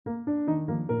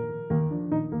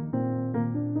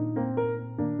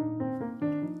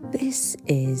This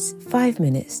is 5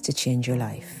 Minutes to Change Your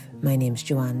Life. My name's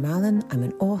Joanne Mallon. I'm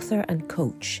an author and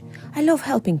coach. I love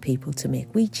helping people to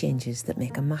make wee changes that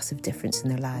make a massive difference in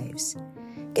their lives.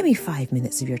 Give me 5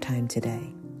 minutes of your time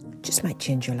today. Just might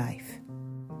change your life.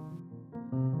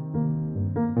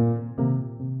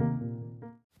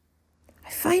 I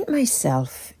find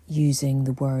myself using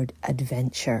the word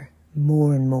adventure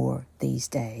more and more these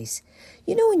days.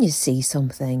 You know when you see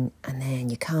something and then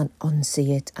you can't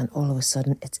unsee it and all of a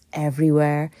sudden it's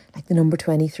everywhere, like the number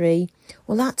 23?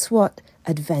 Well, that's what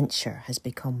adventure has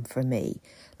become for me.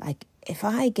 Like if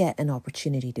I get an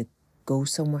opportunity to go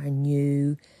somewhere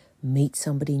new, meet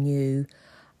somebody new,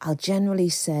 I'll generally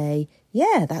say,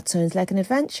 yeah, that sounds like an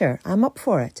adventure. I'm up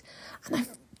for it. And I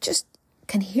just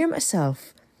can hear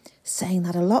myself saying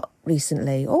that a lot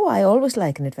recently. Oh, I always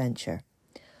like an adventure.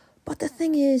 But the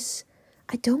thing is,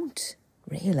 I don't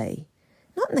really.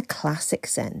 Not in the classic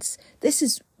sense. This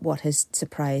is what has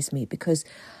surprised me because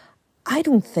I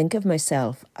don't think of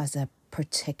myself as a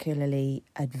particularly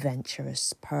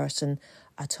adventurous person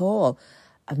at all.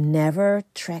 I've never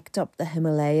trekked up the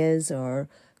Himalayas or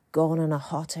gone on a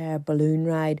hot air balloon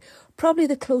ride. Probably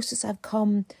the closest I've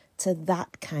come to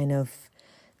that kind of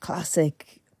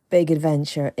classic big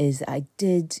adventure is I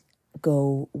did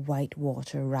go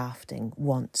whitewater rafting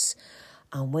once.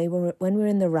 And when we were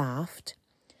in the raft,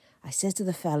 I said to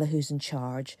the fella who's in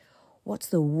charge, what's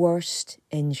the worst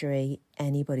injury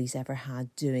anybody's ever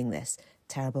had doing this?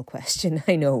 Terrible question,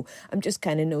 I know. I'm just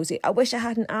kind of nosy. I wish I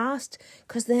hadn't asked,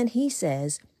 because then he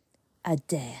says, a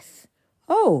death.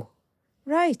 Oh,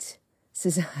 right,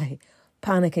 says I,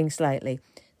 panicking slightly.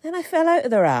 Then I fell out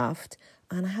of the raft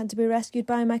and I had to be rescued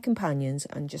by my companions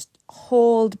and just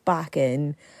hauled back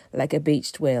in like a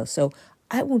beached whale. So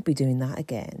I won't be doing that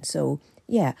again. So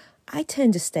yeah, I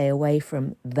tend to stay away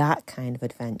from that kind of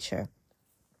adventure.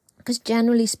 Because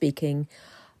generally speaking,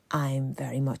 I'm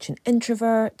very much an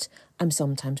introvert. I'm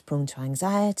sometimes prone to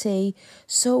anxiety.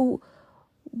 So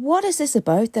what is this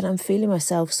about that I'm feeling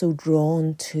myself so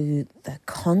drawn to the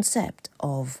concept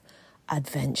of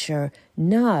adventure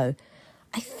now?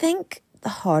 I think the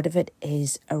heart of it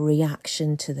is a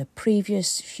reaction to the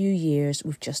previous few years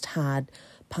we've just had,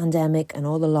 pandemic and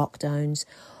all the lockdowns,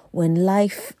 when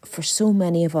life for so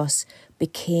many of us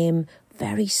became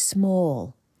very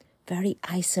small, very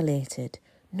isolated,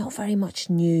 not very much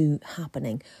new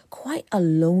happening. Quite a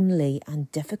lonely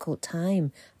and difficult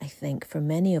time, I think, for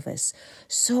many of us.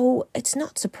 So it's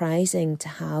not surprising to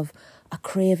have a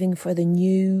craving for the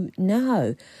new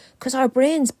now, because our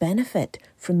brains benefit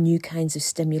from new kinds of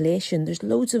stimulation. There's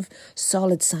loads of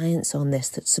solid science on this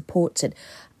that supports it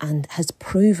and has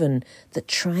proven that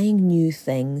trying new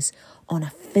things on a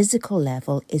physical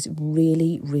level is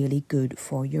really, really good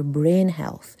for your brain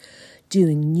health.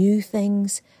 Doing new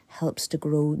things helps to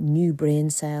grow new brain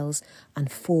cells and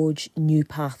forge new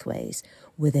pathways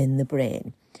within the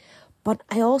brain. But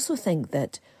I also think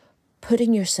that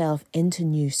putting yourself into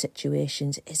new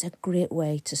situations is a great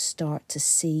way to start to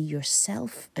see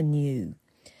yourself anew.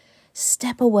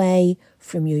 Step away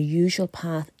from your usual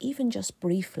path, even just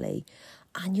briefly,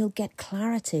 and you'll get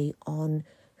clarity on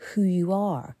who you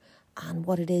are and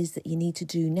what it is that you need to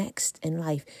do next in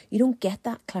life. You don't get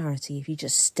that clarity if you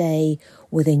just stay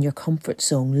within your comfort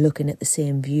zone, looking at the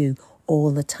same view all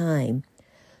the time.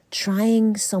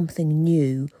 Trying something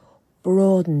new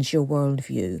broadens your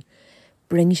worldview,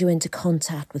 brings you into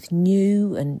contact with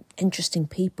new and interesting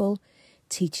people,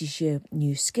 teaches you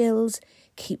new skills,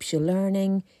 keeps you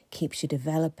learning, keeps you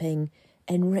developing,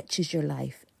 enriches your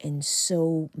life in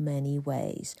so many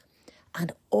ways.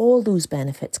 And all those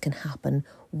benefits can happen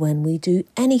when we do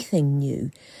anything new.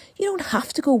 You don't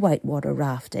have to go whitewater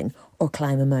rafting or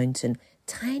climb a mountain.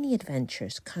 Tiny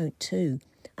adventures count too.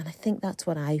 And I think that's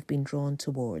what I've been drawn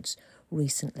towards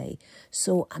recently.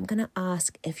 So I'm going to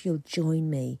ask if you'll join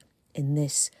me in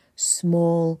this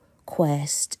small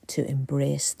quest to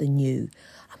embrace the new.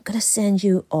 I'm going to send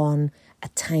you on a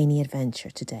tiny adventure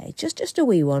today, just a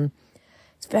wee one.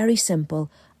 It's very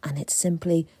simple, and it's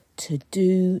simply to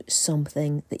do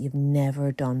something that you've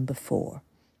never done before.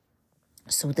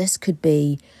 So this could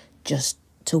be just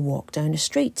to walk down a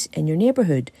street in your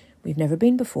neighbourhood we've never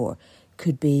been before.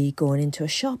 Could be going into a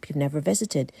shop you've never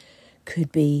visited.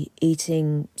 Could be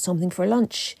eating something for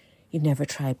lunch you've never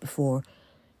tried before.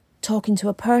 Talking to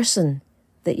a person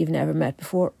that you've never met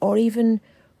before, or even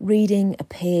reading a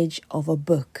page of a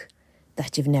book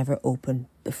that you've never opened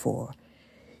before.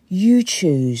 You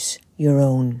choose your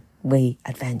own wee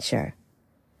adventure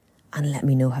and let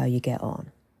me know how you get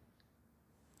on.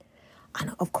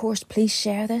 And of course, please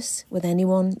share this with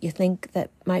anyone you think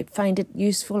that might find it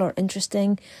useful or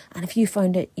interesting. And if you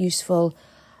found it useful,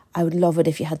 I would love it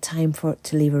if you had time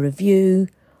to leave a review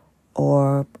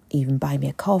or even buy me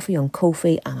a coffee on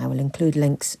Ko-fi, and I will include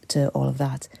links to all of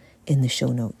that in the show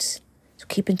notes. So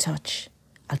keep in touch.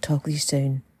 I'll talk with you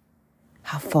soon.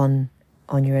 Have fun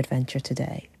on your adventure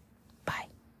today.